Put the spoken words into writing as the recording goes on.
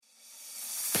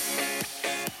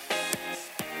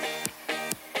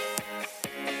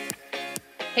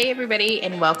Hey everybody,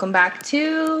 and welcome back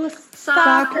to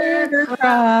Soccer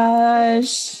Crush,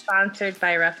 sponsored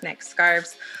by Roughneck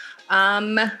Scarves.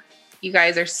 You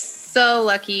guys are so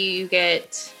lucky you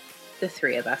get the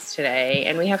three of us today,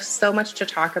 and we have so much to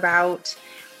talk about.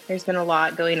 There's been a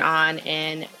lot going on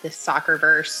in the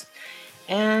soccerverse,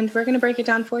 and we're going to break it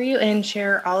down for you and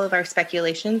share all of our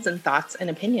speculations and thoughts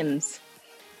and opinions.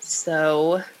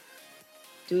 So,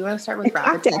 do we want to start with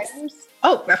rapid fires?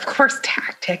 Oh, of course,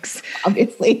 tactics.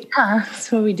 Obviously.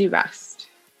 That's what we do best.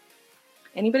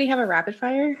 Anybody have a rapid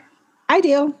fire? I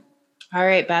do. All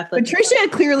right, Beth. Patricia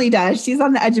clearly does. She's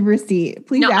on the edge of her seat.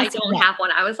 Please ask. No, I don't have one.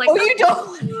 I was like, oh, you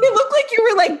don't? You look like you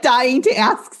were like dying to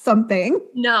ask something.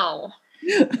 No.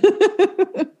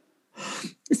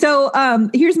 So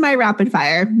here's my rapid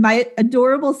fire. My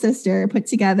adorable sister put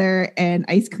together an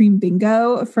ice cream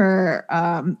bingo for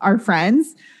our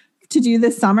friends to do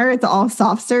this summer. It's all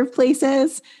soft serve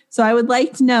places. So I would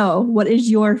like to know, what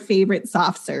is your favorite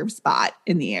soft serve spot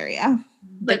in the area?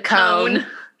 The Cone.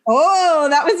 Oh,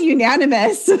 that was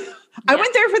unanimous. Yeah. I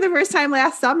went there for the first time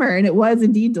last summer and it was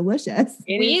indeed delicious.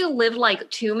 We lived like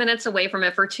 2 minutes away from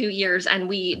it for 2 years and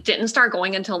we didn't start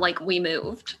going until like we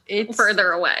moved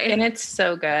further away. And it's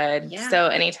so good. Yeah. So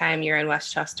anytime you're in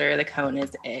Westchester, the Cone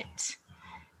is it.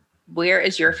 Where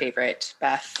is your favorite,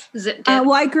 Beth? Zip Dip.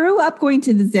 Well, I grew up going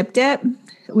to the Zip Dip,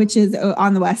 which is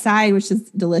on the west side, which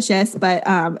is delicious. But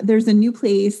there's a new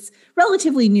place,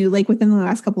 relatively new, like within the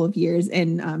last couple of years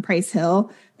in Price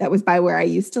Hill, that was by where I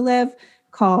used to live,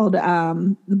 called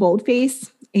the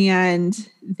Boldface. And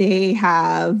they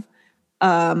have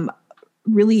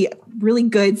really, really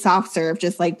good soft serve,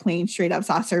 just like plain straight up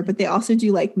soft serve. But they also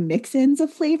do like mix-ins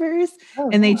of flavors.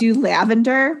 And they do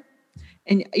lavender.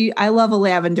 And I love a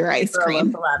lavender ice cream. I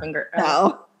love the lavender.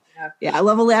 Oh, yeah, I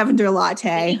love a lavender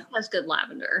latte. That's good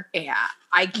lavender. Yeah,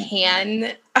 I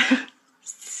can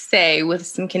say with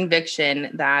some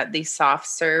conviction that the soft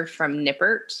serve from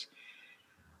Nippert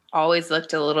always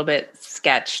looked a little bit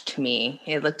sketch to me.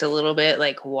 It looked a little bit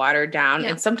like watered down,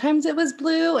 and sometimes it was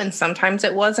blue and sometimes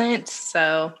it wasn't.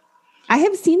 So I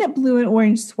have seen it blue and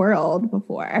orange swirled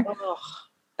before,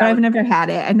 but I've never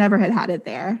had it. I never had it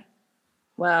there.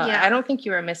 Well, I don't think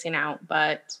you were missing out,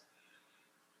 but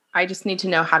I just need to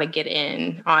know how to get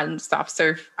in on soft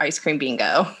serve ice cream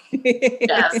bingo.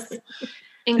 Yes.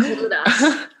 Include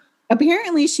us.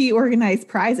 Apparently she organized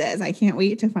prizes. I can't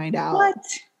wait to find out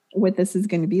what this is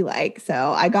going to be like.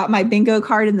 So I got my bingo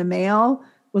card in the mail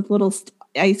with little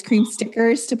ice cream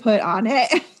stickers to put on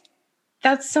it.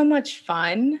 That's so much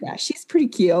fun. Yeah, she's pretty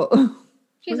cute.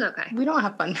 She's okay. We don't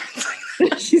have fun friends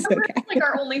like that. She's okay. Like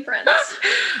our only friends.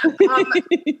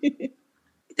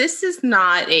 This is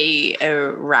not a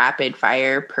rapid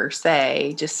fire per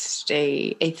se, just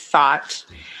a thought.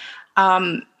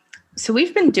 So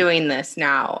we've been doing this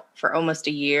now for almost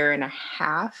a year and a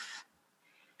half.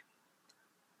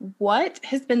 What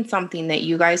has been something that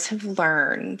you guys have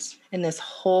learned in this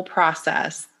whole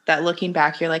process that looking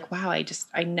back, you're like, wow,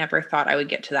 I never thought I would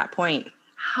get to that point?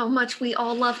 How much we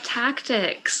all love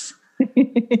tactics.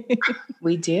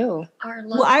 We do.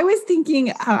 Well, I was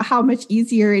thinking how much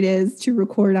easier it is to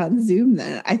record on Zoom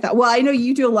than I thought. Well, I know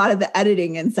you do a lot of the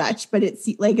editing and such, but it's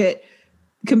like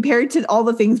compared to all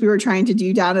the things we were trying to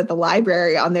do down at the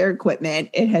library on their equipment,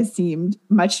 it has seemed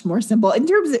much more simple in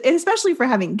terms of, especially for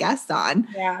having guests on.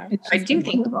 Yeah, I do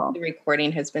think the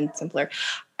recording has been simpler.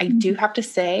 I do have to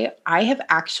say, I have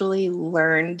actually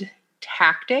learned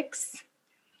tactics.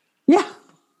 Yeah.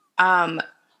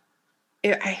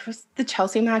 It was the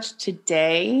Chelsea match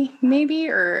today, maybe,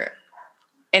 or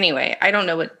anyway, I don't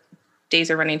know what days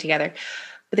are running together,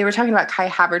 but they were talking about Kai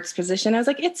Havertz's position. I was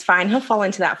like, it's fine. He'll fall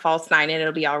into that false nine and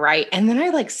it'll be all right. And then I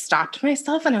like stopped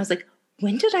myself and I was like,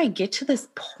 when did I get to this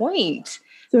point?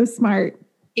 So smart.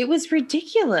 It was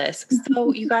ridiculous.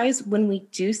 So you guys, when we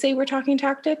do say we're talking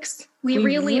tactics, we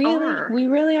really are. We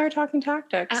really are talking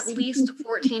tactics. At least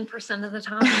 14% of the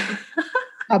time.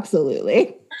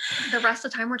 Absolutely. The rest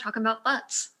of the time we're talking about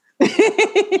butts.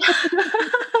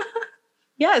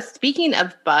 Yes, speaking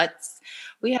of butts,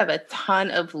 we have a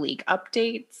ton of league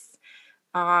updates.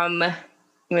 I'm going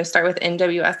to start with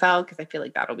NWSL because I feel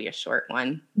like that'll be a short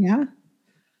one. Yeah.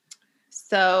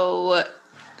 So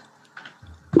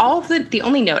the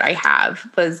only note I have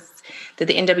was that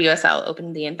the NWSL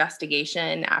opened the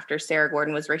investigation after Sarah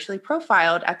Gordon was racially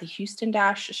profiled at the Houston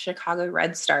Chicago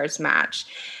Red Stars match.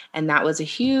 And that was a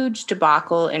huge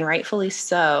debacle, and rightfully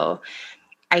so.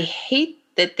 I hate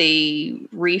that they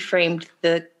reframed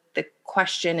the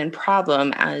question and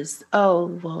problem as, oh,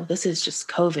 well, this is just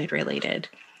COVID related,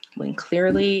 when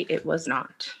clearly it was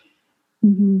not.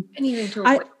 Mm-hmm. Anything to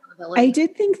avoid I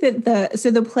did think that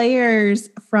the players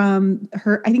from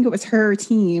her, I think it was her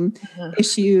team,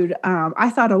 issued, I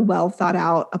thought, a well thought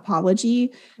out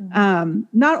apology,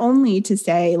 not only to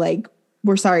say like,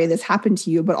 we're sorry this happened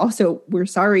to you, but also we're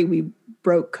sorry we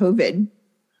broke COVID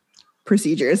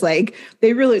procedures. Like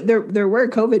they really, there were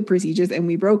COVID procedures and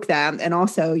we broke them. And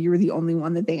also you were the only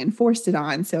one that they enforced it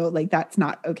on. So like, that's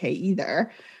not okay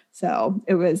either. So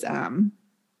it was,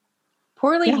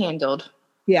 poorly handled.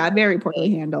 Yeah, very poorly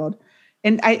handled.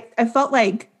 And I felt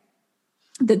like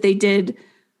that they did,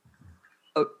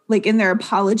 like in their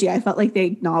apology, I felt like they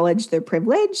acknowledged their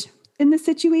privilege in the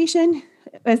situation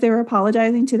as they were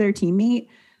apologizing to their teammate,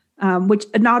 which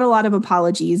not a lot of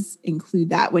apologies include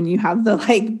that when you have the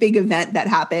like big event that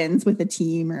happens with a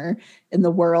team or in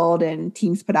the world and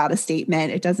teams put out a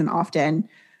statement. It doesn't often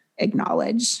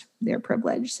acknowledge their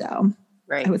privilege. So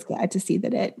I was glad to see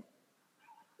that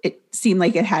it seemed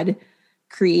like it had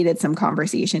created some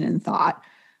conversation and thought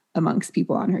amongst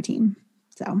people on her team.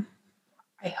 So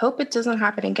I hope it doesn't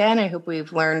happen again. I hope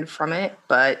we've learned from it,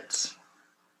 but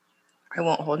I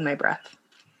won't hold my breath.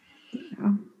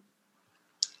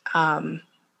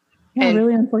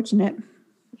 Really unfortunate.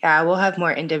 Yeah, we'll have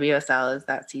more NWSL as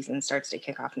that season starts to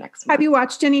kick off next month. Have you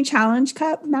watched any Challenge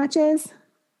Cup matches?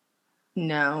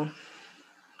 No.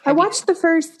 I watched the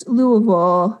first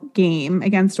Louisville game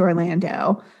against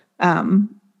Orlando,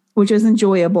 which was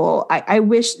enjoyable. I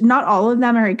wish not all of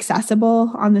them are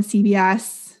accessible on the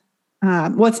CBS.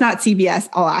 Well, it's not CBS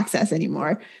All Access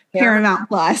anymore. Yeah. Paramount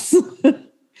Plus.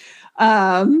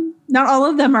 Not all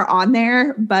of them are on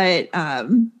there, but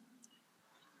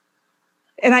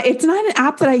it's not an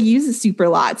app that I use a super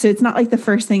lot, so it's not like the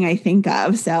first thing I think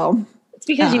of. So it's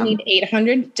because you need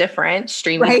 800 different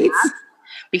streaming apps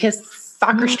because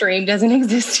Soccer Stream doesn't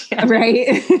exist yet.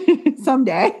 Right.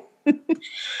 Someday.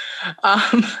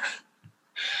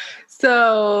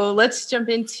 So let's jump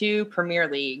into Premier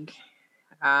League.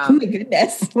 Oh my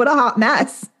goodness. What a hot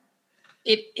mess.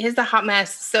 It is a hot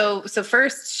mess. So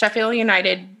first, Sheffield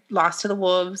United lost to the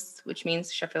Wolves, which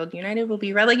means Sheffield United will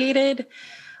be relegated.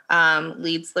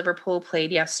 Leeds Liverpool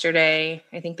played yesterday.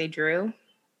 I think they drew.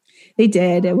 They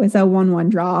did. It was a 1-1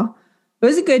 draw. It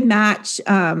was a good match.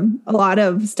 A lot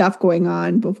of stuff going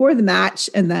on before the match,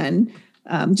 and then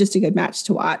just a good match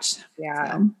to watch.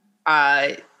 Yeah.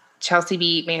 So. Chelsea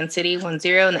beat Man City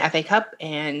 1-0 in the FA Cup,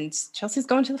 and Chelsea's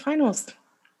going to the finals.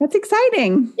 That's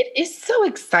exciting. It is so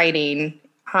exciting.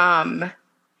 And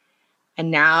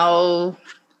now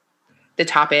the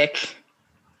topic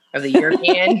of the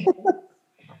European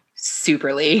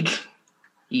Super League,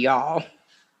 y'all.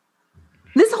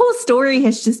 This whole story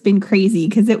has just been crazy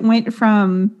because it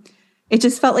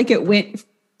just felt like it went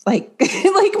like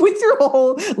with your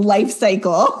whole life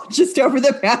cycle just over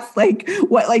the past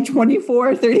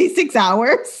 24, 36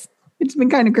 hours. It's been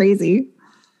kind of crazy.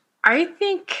 I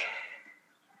think,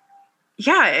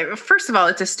 yeah, first of all,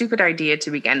 it's a stupid idea to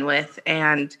begin with.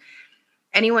 And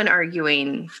anyone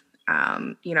arguing,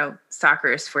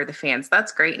 soccer is for the fans,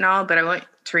 that's great and all, but I want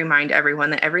to remind everyone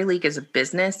that every league is a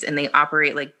business and they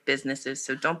operate like businesses.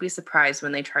 So don't be surprised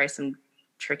when they try some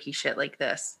tricky shit like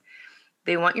this.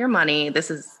 They want your money. This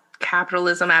is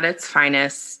capitalism at its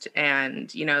finest.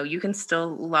 And, you can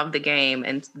still love the game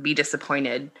and be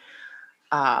disappointed.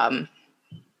 But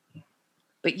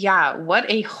yeah, what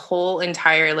a whole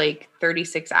entire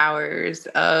 36 hours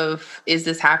of, is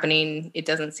this happening? It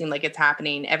doesn't seem like it's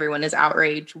happening. Everyone is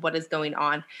outraged. What is going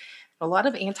on? A lot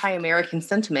of anti-American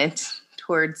sentiment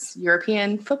towards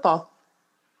European football.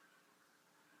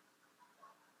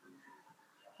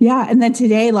 Yeah. And then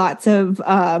today, lots of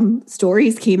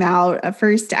stories came out. At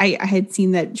first, I had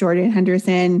seen that Jordan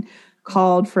Henderson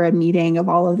called for a meeting of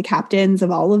all of the captains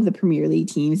of all of the Premier League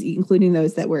teams, including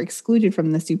those that were excluded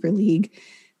from the Super League.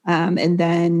 And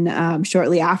then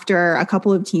shortly after, a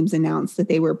couple of teams announced that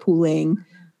they were pulling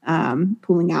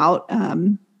out.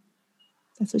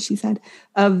 That's what she said.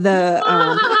 Of the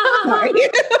sorry.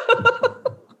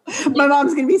 My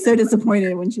mom's going to be so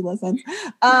disappointed when she listens.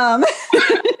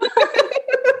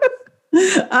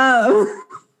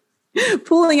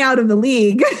 Pulling out of the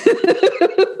league.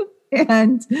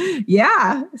 And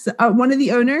yeah, so, one of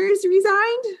the owners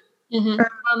resigned.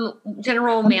 Mm-hmm.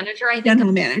 General manager, I think.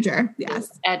 General manager,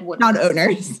 yes. Ed Wood. Not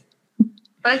owners.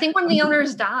 But I think one of the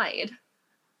owners died.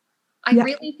 I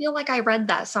really feel like I read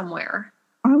that somewhere.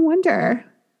 I wonder.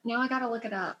 Now I got to look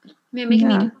it up. Maybe making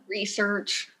me do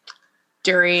research.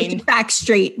 During back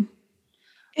straight.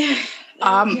 Yeah,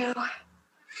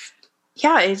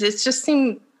 it just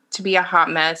seemed to be a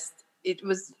hot mess. It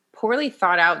was poorly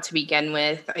thought out to begin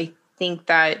with. I think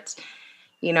that,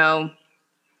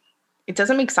 it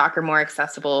doesn't make soccer more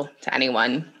accessible to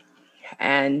anyone.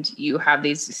 and you have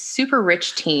these super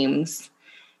rich teams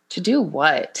to do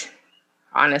what?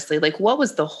 Honestly, like, what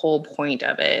was the whole point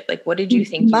of it? Like, what did you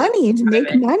think? Money, to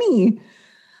make money.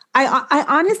 I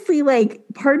honestly, like,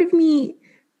 part of me,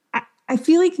 I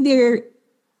feel like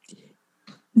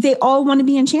they all want to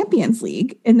be in Champions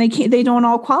League and they don't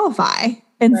all qualify.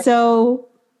 And so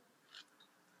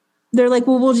they're like,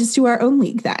 well, we'll just do our own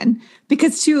league then,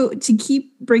 because to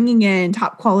keep bringing in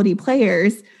top quality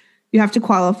players, you have to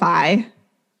qualify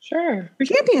for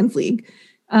Champions League.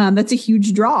 That's a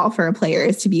huge draw for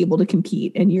players to be able to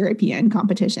compete in European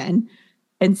competition.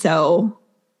 And so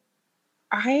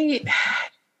it's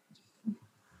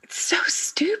so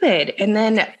stupid. And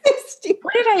then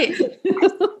what did I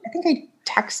think I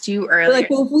text you earlier. Like,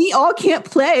 well, if we all can't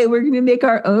play, we're going to make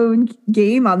our own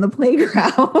game on the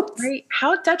playground. Right.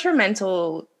 How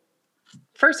detrimental,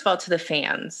 first of all, to the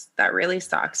fans, that really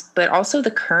sucks, but also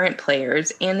the current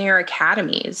players and their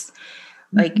academies.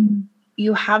 Like,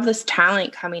 you have this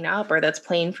talent coming up or that's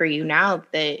playing for you now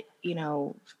that, you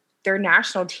know, their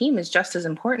national team is just as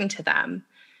important to them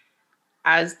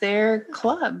as their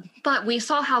club. But we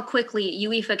saw how quickly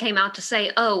UEFA came out to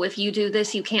say, oh, if you do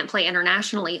this, you can't play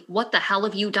internationally. What the hell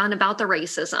have you done about the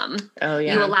racism? Oh,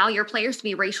 yeah. You allow your players to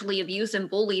be racially abused and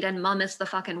bullied, and mum is the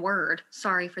fucking word.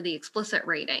 Sorry for the explicit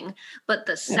rating. But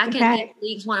the second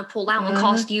leagues want to pull out and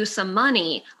cost you some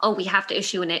money, oh, we have to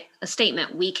issue a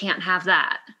statement. We can't have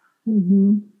that.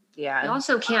 Yeah. You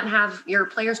also can't have your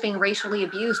players being racially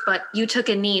abused, but you took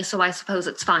a knee, so I suppose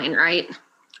it's fine, right?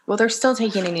 Well, they're still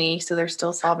taking a knee, so they're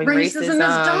still solving racism. Racism is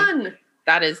done.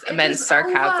 That is immense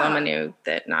sarcasm. I knew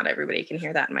that not everybody can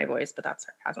hear that in my voice, but that's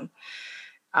sarcasm.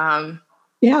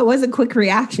 Yeah, it was a quick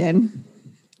reaction.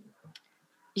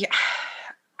 Yeah.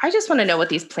 I just want to know what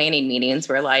these planning meetings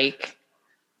were like.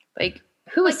 Like,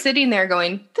 who was sitting there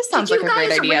going, this sounds like a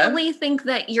great idea? Did you guys really think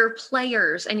that your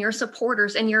players and your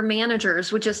supporters and your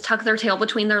managers would just tuck their tail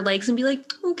between their legs and be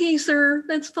like, okay, sir,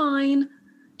 that's fine?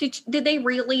 Did they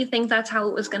really think that's how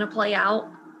it was going to play out?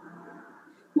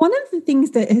 One of the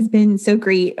things that has been so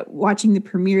great watching the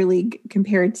Premier League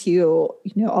compared to,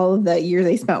 you know, all of the years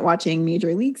I spent watching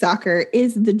Major League Soccer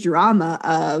is the drama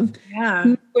of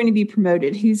who's going to be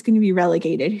promoted, who's going to be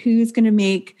relegated, who's going to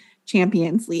make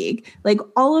Champions League. Like,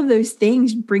 all of those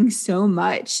things bring so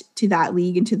much to that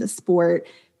league and to the sport.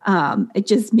 It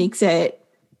just makes it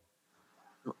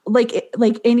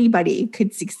like anybody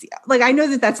could succeed. Like, I know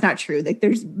that that's not true. Like,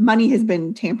 there's money has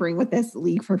been tampering with this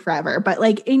league for forever, but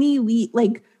like any league,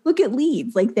 like look at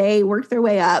Leeds, like they worked their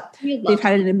way up. They've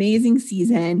had an amazing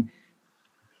season.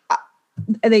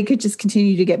 They could just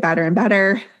continue to get better and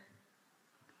better.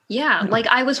 Yeah. Like,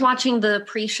 I was watching the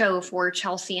pre-show for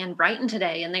Chelsea and Brighton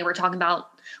today, and they were talking about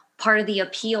part of the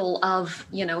appeal of,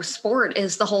 you know, sport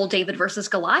is the whole David versus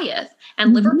Goliath.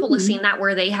 And Liverpool has seen that,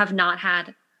 where they have not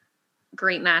had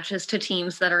great matches to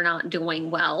teams that are not doing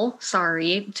well.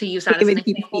 Sorry to use that as an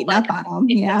example. Up on them.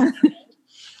 Yeah.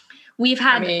 We've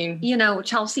had, you know,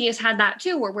 Chelsea has had that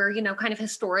too, where we're, you know, kind of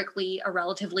historically a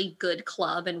relatively good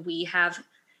club, and we have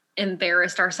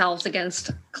embarrassed ourselves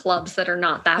against clubs that are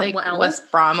not that like well.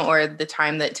 West Brom, or the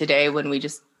time that today when we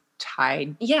just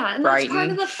tied. Yeah, and Brighton. That's part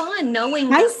of the fun,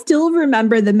 knowing. I still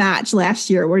remember the match last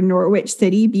year where Norwich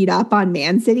City beat up on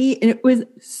Man City, and it was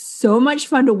so much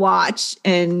fun to watch.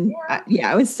 And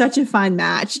it was such a fun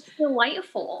match. It's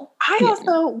delightful. I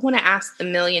also want to ask the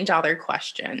 $1 million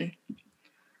question.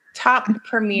 Top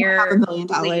Premier $1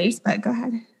 million, but go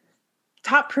ahead.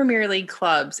 Top Premier League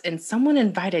clubs, and someone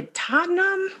invited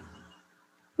Tottenham?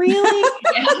 Really?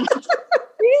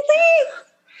 Really?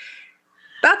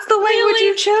 That's the language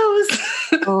you chose.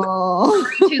 Oh.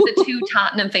 To the two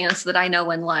Tottenham fans that I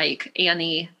know and like,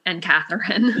 Annie and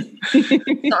Catherine.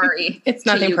 Sorry. It's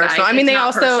nothing personal. I mean, they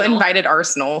also invited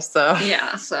Arsenal, so.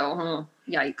 Yeah, so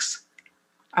yikes.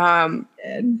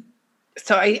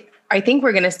 So I think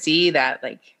we're going to see that,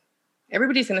 like,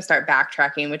 everybody's going to start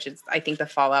backtracking, which is, I think, the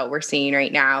fallout we're seeing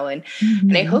right now. And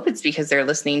and I hope it's because they're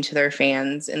listening to their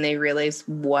fans and they realize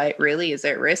what really is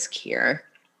at risk here.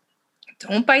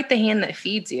 Don't bite the hand that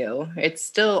feeds you. It's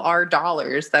still our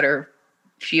dollars that are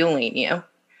fueling you.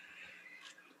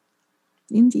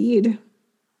 Indeed.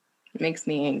 It makes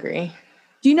me angry.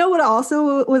 Do you know what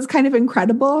also was kind of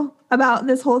incredible about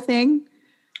this whole thing?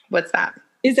 What's that?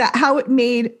 Is that how it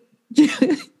made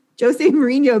Jose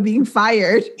Mourinho being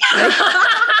fired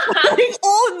like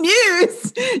old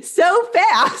news so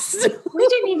fast. We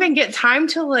didn't even get time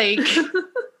to like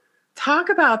talk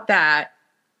about that.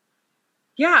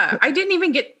 Yeah, I didn't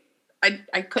even get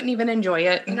I couldn't even enjoy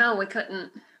it. No, we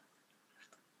couldn't.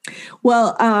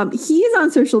 Well, he's on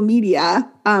social media.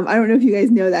 I don't know if you guys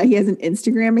know that he has an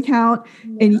Instagram account,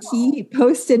 and he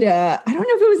posted I don't know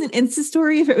if it was an Insta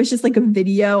story, if it was just like a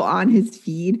video on his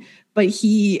feed, but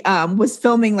he was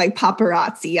filming like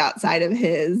paparazzi outside of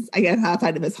his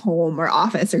home or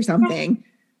office or something.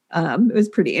 It was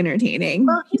pretty entertaining.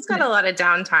 Well, he's got a lot of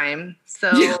downtime,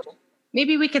 so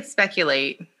maybe we could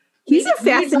speculate. He's a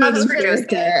fascinating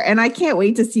character, and I can't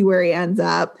wait to see where he ends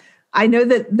up. I know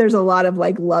that there's a lot of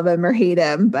like love him or hate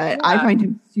him, but I find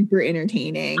him super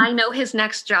entertaining. I know his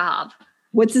next job.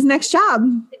 What's his next job?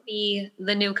 To be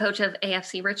the new coach of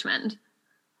AFC Richmond.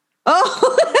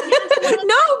 Oh,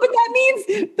 but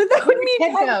that would mean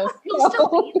He'll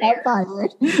still be there.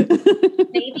 Fired.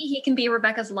 Maybe he can be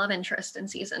Rebecca's love interest in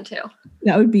season 2.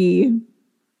 That would be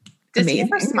Does amazing. he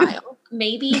ever smile?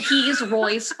 Maybe he's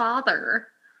Roy's father.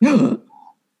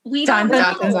 We Dun,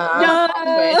 don't dun, know.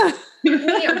 dun.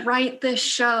 We write this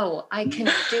show. I can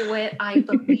do it. I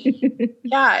believe.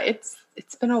 Yeah, it's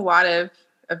been a lot of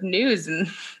news in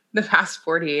the past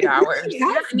 48 hours. We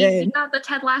got the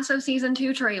Ted Lasso season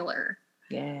 2 trailer.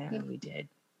 Yeah, we did.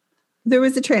 There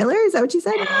was a trailer? Is that what you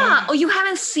said? Yeah. Oh, you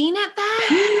haven't seen it, Beth?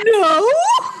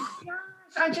 No.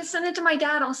 I just sent it to my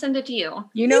dad. I'll send it to you.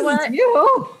 You know what?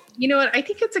 You. You know what? I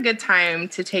think it's a good time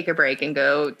to take a break and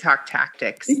go talk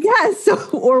tactics. Yes,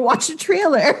 or watch a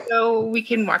trailer. So we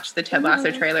can watch the Ted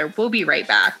Lasso trailer. We'll be right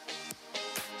back.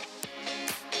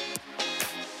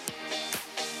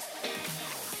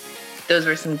 Those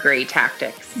were some great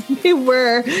tactics. They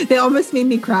were. They almost made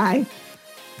me cry.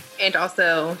 And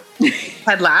also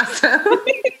Ted Lasso.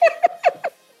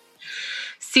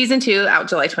 Season 2 out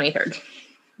July 23rd.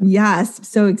 Yes,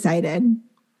 so excited.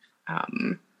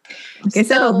 Like I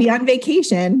said, I'll be on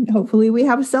vacation. Hopefully we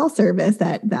have a cell service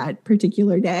that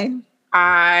particular day.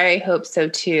 I hope so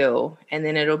too. And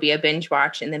then it'll be a binge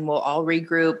watch, and then we'll all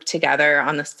regroup together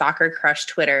on the Soccer Crush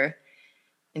Twitter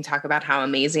and talk about how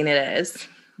amazing it is.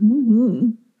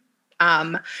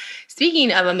 Mm-hmm.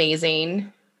 Speaking of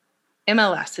amazing,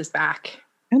 MLS is back.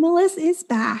 MLS is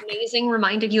back. Amazing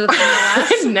reminded you of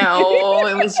MLS? No,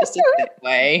 it was just a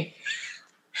segue.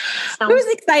 It was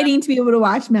exciting to be able to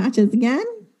watch matches again.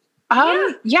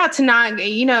 Yeah, to not,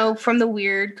 from the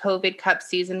weird COVID Cup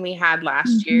season we had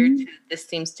last year, this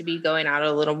seems to be going out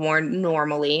a little more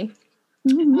normally.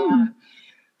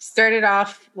 Started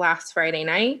off last Friday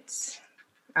night.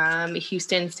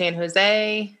 Houston, San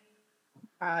Jose.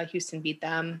 Houston beat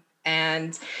them.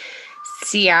 And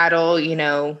Seattle,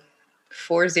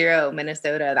 4-0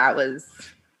 Minnesota. That was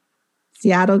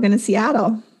Seattle gonna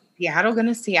Seattle. Seattle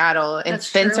gonna Seattle. And That's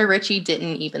Spencer true. Ritchie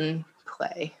didn't even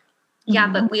play. Yeah,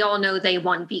 but we all know they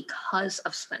won because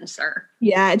of Spencer.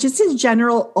 Yeah, just his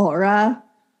general aura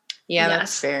Yeah, Yes.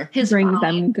 that's fair. His brings vibe.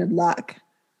 them good luck.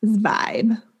 His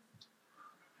vibe.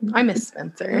 I miss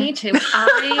Spencer. Me too.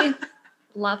 I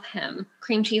love him.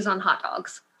 Cream cheese on hot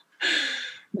dogs.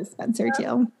 Miss Spencer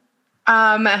too.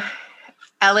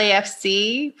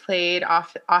 LAFC played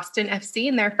off Austin FC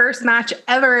in their first match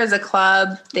ever as a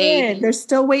club. They're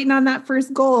still waiting on that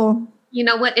first goal. You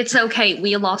know what? It's okay.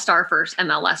 We lost our first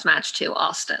MLS match to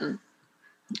Austin.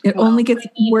 It only gets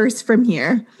worse from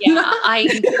here. Yeah,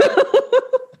 I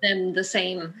them the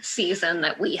same season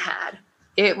that we had.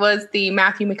 It was the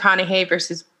Matthew McConaughey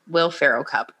versus Will Ferrell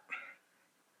Cup.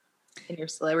 And your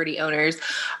celebrity owners.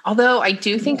 Although I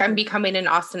do think I'm becoming an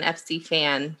Austin FC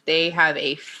fan. They have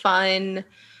a fun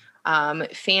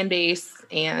fan base,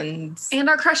 and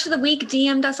our crush of the week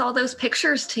DM'd us all those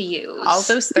pictures to use. all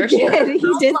those He thirst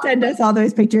traps. did send us all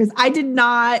those pictures. I did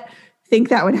not think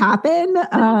that would happen.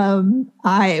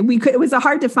 It was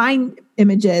hard to find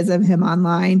images of him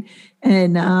online.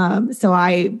 And so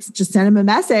I just sent him a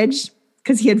message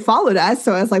because he had followed us.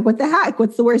 So I was like, what the heck?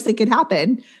 What's the worst that could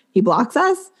happen? He blocks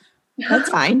us? That's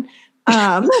fine.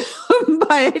 But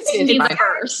Be the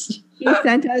first. he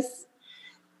sent us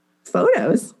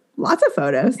photos, lots of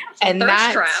photos. And Thirst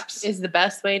that traps. is the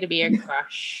best way to be a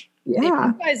crush. Yeah.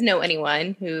 If you guys know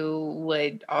anyone who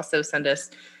would also send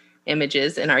us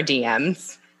images in our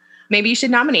DMs, maybe you should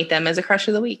nominate them as a crush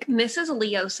of the week. Mrs.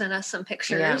 Leo sent us some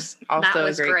pictures. Yeah, also that a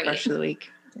was great crush of the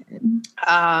week.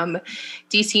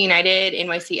 DC United,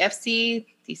 NYCFC.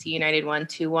 DC United won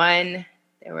 2-1.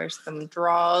 There were some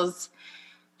draws.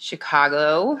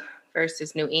 Chicago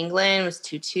versus New England was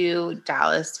 2-2.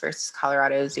 Dallas versus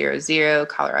Colorado 0-0.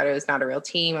 Colorado is not a real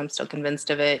team. I'm still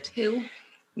convinced of it. Who?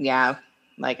 Yeah,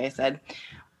 like I said.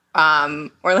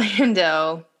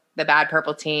 Orlando, the bad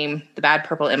purple team, the bad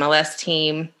purple MLS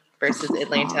team versus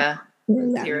Atlanta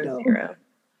 0-0.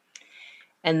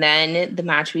 And then the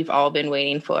match we've all been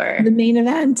waiting for. The main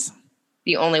event.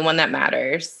 The only one that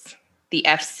matters. the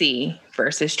FC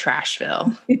versus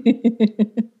Trashville.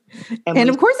 And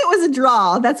of course it was a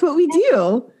draw. That's what we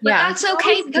do. But that's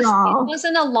okay because draw. it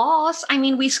wasn't a loss. I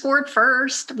mean, we scored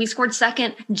first. We scored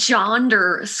second.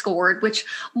 Jonder scored, which,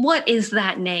 what is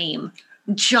that name?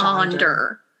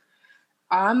 Jonder.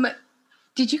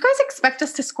 Did you guys expect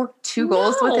us to score 2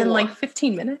 goals within like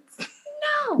 15 minutes?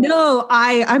 No,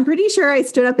 I'm pretty sure I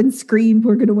stood up and screamed,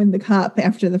 "We're going to win the cup"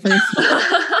 after the first.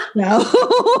 No.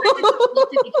 We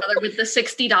looked at each other with the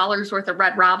 $60 worth of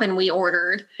Red Robin we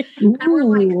ordered. And we're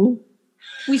like,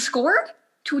 we scored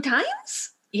 2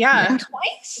 times? Yeah.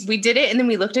 Twice? We did it, and then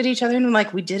we looked at each other and we're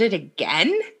like, we did it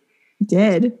again?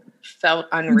 Did. Felt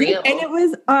unreal. And it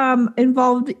was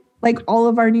involved like all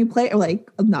of our new players, like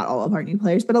not all of our new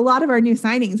players, but a lot of our new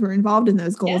signings were involved in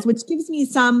those goals, which gives me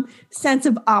some sense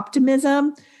of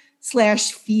optimism /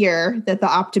 fear that the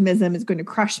optimism is going to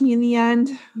crush me in the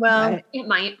end. Well, but it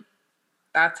might.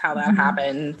 That's how that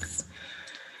happens.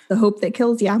 The hope that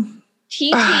kills you.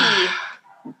 TT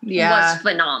was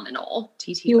phenomenal.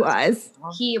 He was.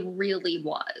 He really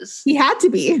was. He had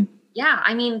to be. Yeah.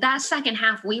 I mean, that second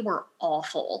half, we were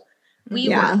awful. We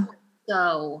were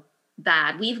so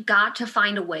bad. We've got to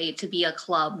find a way to be a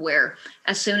club where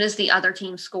as soon as the other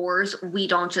team scores, we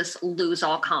don't just lose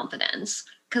all confidence.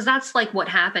 Because that's like what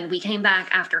happened. We came back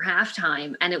after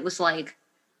halftime and it was like,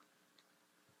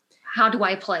 how do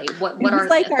I play? What are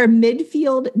like our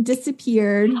midfield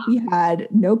disappeared. We had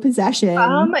no possession.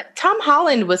 Tom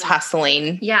Holland was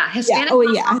hustling. Yeah, Hispanic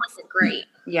Tom Holland did great.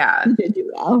 Yeah. He did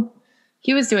do well.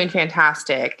 He was doing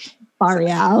fantastic.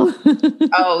 Barrial.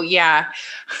 Oh, yeah.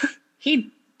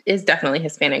 He is definitely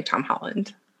Hispanic Tom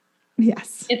Holland.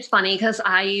 Yes. It's funny because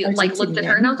I looked at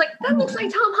her and I was like, that looks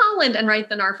like Tom Holland. And right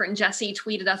then our friend Jesse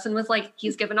tweeted us and was like,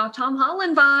 he's giving off Tom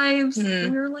Holland vibes.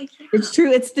 And we were like, It's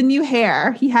true. It's the new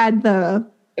hair. He had the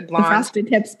frosted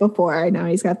tips before. Now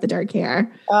he's got the dark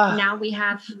hair. Now we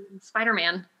have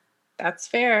Spider-Man. That's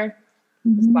fair.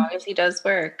 As long as he does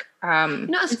work.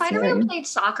 Spider-Man played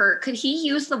soccer. Could he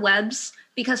use the webs?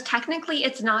 Because technically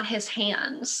it's not his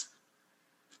hands.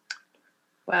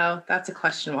 Well, that's a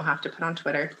question we'll have to put on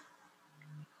Twitter.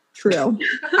 True.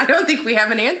 I don't think we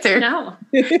have an answer. No.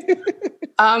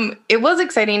 It was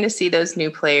exciting to see those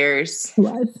new players. It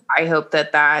was. I hope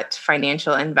that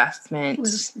financial investment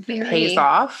was very pays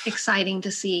off. Exciting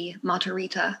to see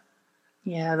Matarrita.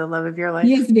 Yeah, the love of your life.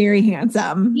 He is very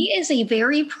handsome. He is a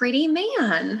very pretty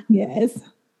man. Yes.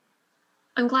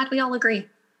 I'm glad we all agree.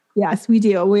 Yes, we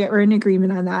do. We're in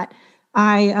agreement on that.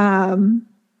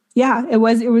 It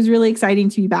was really exciting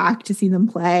to be back to see them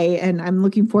play. And I'm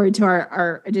looking forward to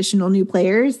our additional new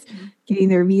players getting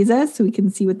their visas so we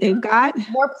can see what they've got.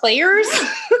 More players?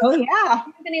 Oh, yeah.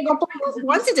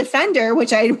 One's a defender,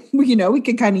 which we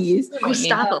could kind of use.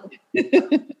 Gustavo.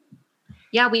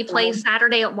 Yeah, we play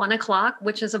Saturday at 1:00,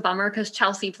 which is a bummer because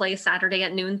Chelsea plays Saturday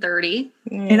at 12:30.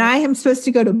 And I am supposed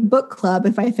to go to book club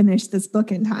if I finish this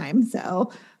book in time. So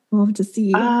we'll have to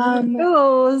see how it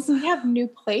goes. We have new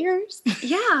players.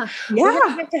 Yeah. We're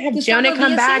gonna have to have Jonah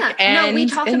come back. No, we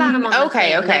talked about him on the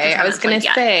thing. Okay. I was going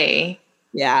to say.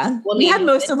 Yeah. We had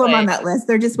most of them on that list.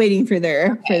 They're just waiting for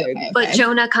their But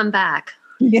Jonah, come back.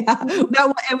 Yeah.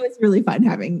 No, it was really fun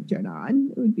having Jonah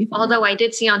on. It would be fun. Although I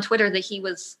did see on Twitter that he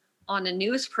was on a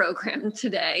news program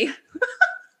today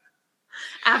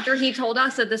after he told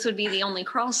us that this would be the only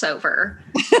crossover.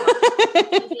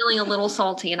 I'm feeling a little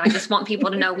salty, and I just want people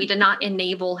to know we did not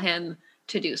enable him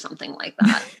to do something like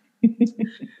that.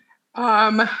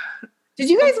 Did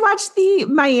you guys watch the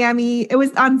Miami? It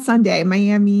was on Sunday,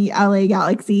 Miami LA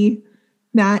Galaxy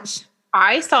match.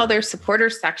 I saw their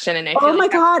supporters section, and oh my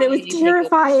God, it was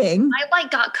terrifying. I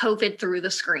got COVID through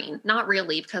the screen. Not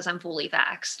really, because I'm fully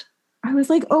vaxxed. I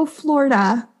was like, oh,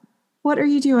 Florida, what are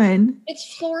you doing?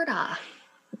 It's Florida.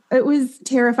 It was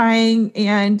terrifying.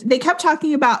 And they kept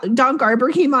talking about, Don Garber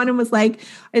came on and was like,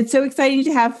 it's so exciting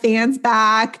to have fans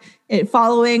back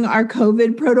following our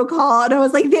COVID protocol. And I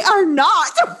was like, they are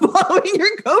not following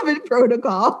your COVID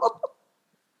protocol.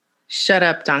 Shut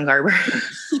up, Don Garber.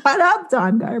 Shut up,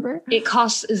 Don Garber. It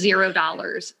costs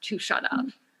 $0 to shut up.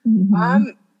 Mm-hmm.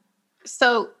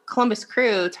 So Columbus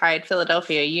Crew tied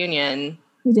Philadelphia Union.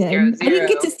 We did. 0-0. I didn't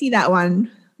get to see that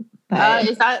one.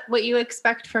 Is that what you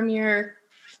expect from your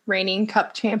reigning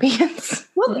cup champions?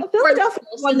 Well, Philadelphia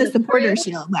won the Supporter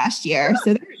Shield last year,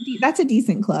 so that's a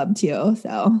decent club too.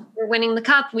 So we're winning the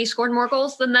cup. We scored more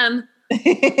goals than them.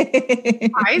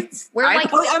 That's right.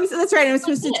 I'm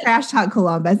supposed to trash talk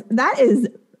Columbus. That is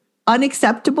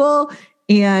unacceptable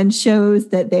and shows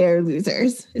that they're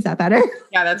losers. Is that better?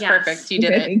 Yeah, that's perfect. You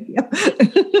did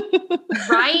it.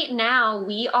 Right now,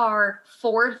 we are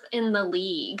 4th in the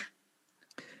league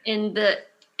in the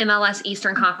MLS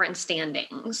Eastern Conference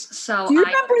standings. So do you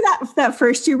remember that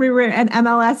first year we were at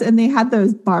MLS and they had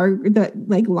those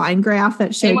line graph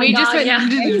that showed? We just went, and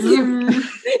we like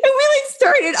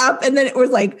started up and then it was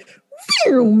like,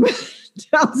 boom,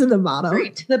 down to the bottom.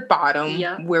 Right to the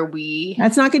bottom where we.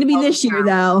 That's not going to be this year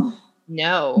though.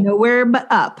 No. Nowhere but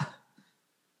up.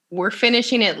 We're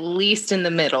finishing at least in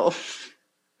the middle.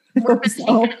 We're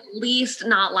finishing at least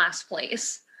not last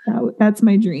place. That's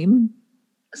my dream.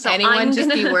 So anyone just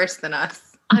be worse than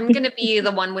us. I'm going to be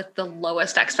the one with the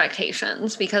lowest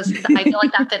expectations because I feel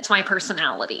like that fits my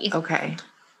personality. Okay.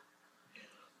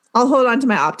 I'll hold on to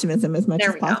my optimism as much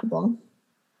as possible.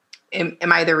 Am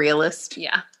I the realist?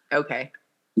 Yeah. Okay.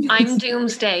 I'm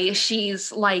Doomsday.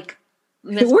 She's like,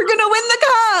 we're going to win the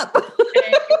cup.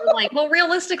 We're like, well,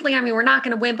 realistically, I mean, we're not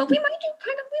going to win, but we might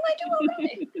do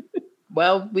okay.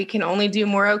 Well, we can only do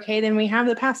more okay than we have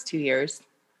the past 2 years.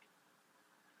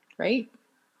 Right?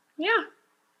 Yeah.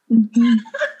 Mm-hmm.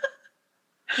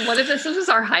 What if this is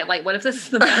our highlight? What if this is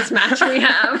the best match we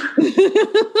have?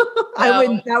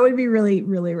 That would be really,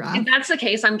 really rough. If that's the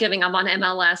case, I'm giving up on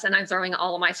MLS and I'm throwing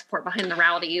all of my support behind the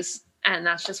Rowdies. And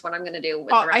that's just what I'm going to do with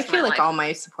the rest I feel of my like life. all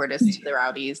my support is to the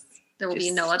Rowdies. There will be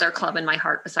no other club in my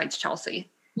heart besides Chelsea.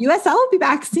 USL will be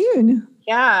back soon.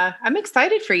 Yeah, I'm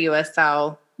excited for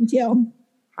USL. Me too.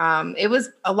 It was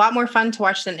a lot more fun to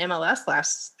watch than MLS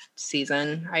last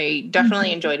season. I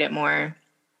definitely enjoyed it more.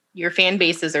 Your fan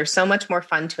bases are so much more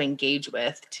fun to engage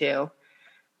with too.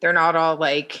 They're not all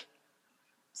like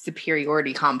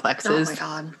superiority complexes. Oh my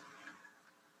God.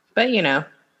 But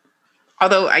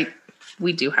although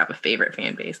we do have a favorite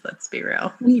fan base, let's be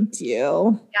real. We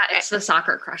do. Yeah, it's the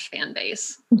Soccer Crush fan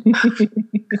base.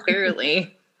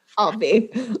 Clearly. I'll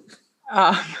be.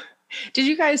 Did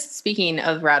you guys, speaking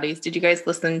of Rowdies, did you guys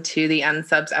listen to the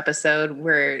Unsubs episode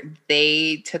where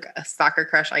they took a Soccer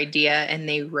Crush idea and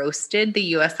they roasted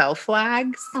the USL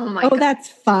flags? Oh my God. That's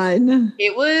fun.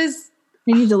 It was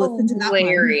I need to listen to that one.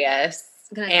 Hilarious.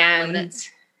 And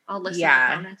I'll listen.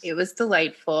 Yeah, it was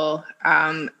delightful.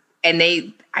 And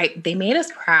they made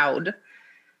us proud.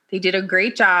 They did a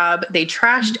great job. They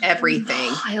trashed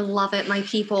everything. I love it, my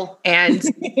people. And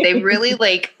they really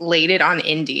laid it on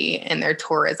Indy and their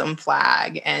tourism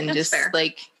flag and That's just fair.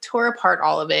 Tore apart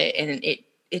all of it. And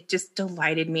it just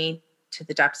delighted me to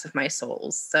the depths of my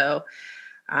soul. So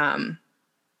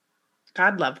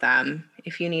God love them.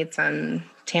 If you need some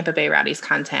Tampa Bay Rowdies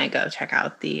content, go check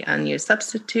out the Unused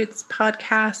Substitutes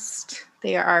podcast.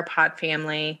 They are our pod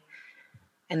family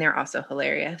and they're also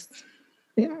hilarious.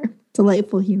 They are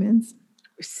delightful humans.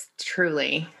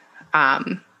 Truly.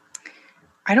 I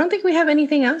don't think we have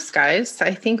anything else, guys.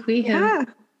 I think we have. Yeah.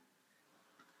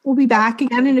 We'll be back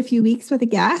again in a few weeks with a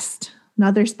guest,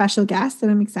 another special guest that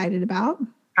I'm excited about.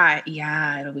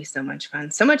 Yeah, it'll be so much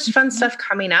fun. So much fun stuff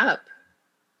coming up.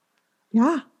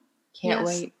 Yeah. Can't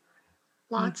wait.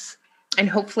 Lots. And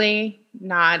hopefully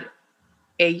not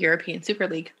a European Super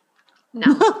League.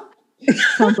 No.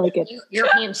 Sounds like it.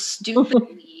 European stupid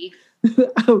league.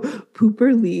 Oh,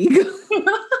 Pooper League.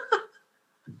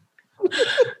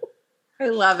 I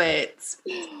love it.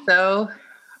 So,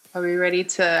 are we ready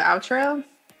to outro?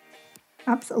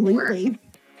 Absolutely.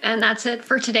 And that's it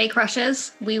for today,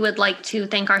 Crushes. We would like to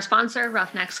thank our sponsor,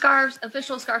 Roughneck Scarves,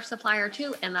 official scarf supplier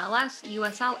to MLS,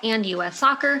 USL, and US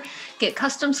Soccer. Get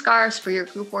custom scarves for your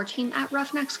Group 4 team at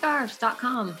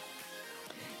roughneckscarves.com.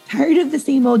 Tired of the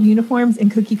same old uniforms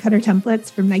and cookie cutter templates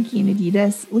from Nike and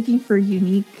Adidas? Looking for a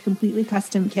unique, completely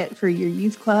custom kit for your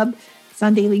youth club,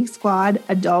 Sunday League squad,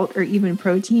 adult, or even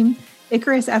pro team?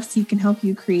 Icarus FC can help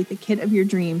you create the kit of your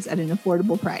dreams at an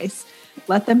affordable price.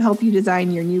 Let them help you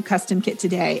design your new custom kit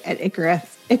today at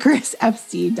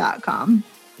IcarusFC.com.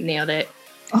 Nailed it.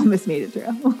 Almost made it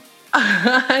through.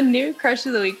 A new Crush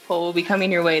of the Week poll will be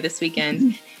coming your way this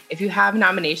weekend. If you have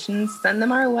nominations, send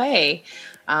them our way.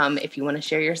 If you want to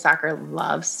share your soccer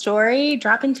love story,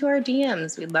 drop into our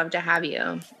DMs. We'd love to have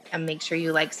you. And make sure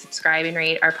you subscribe, and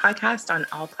rate our podcast on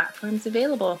all platforms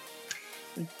available.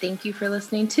 And thank you for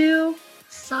listening to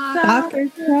Soccer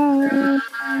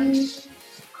Crush.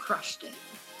 Crushed it.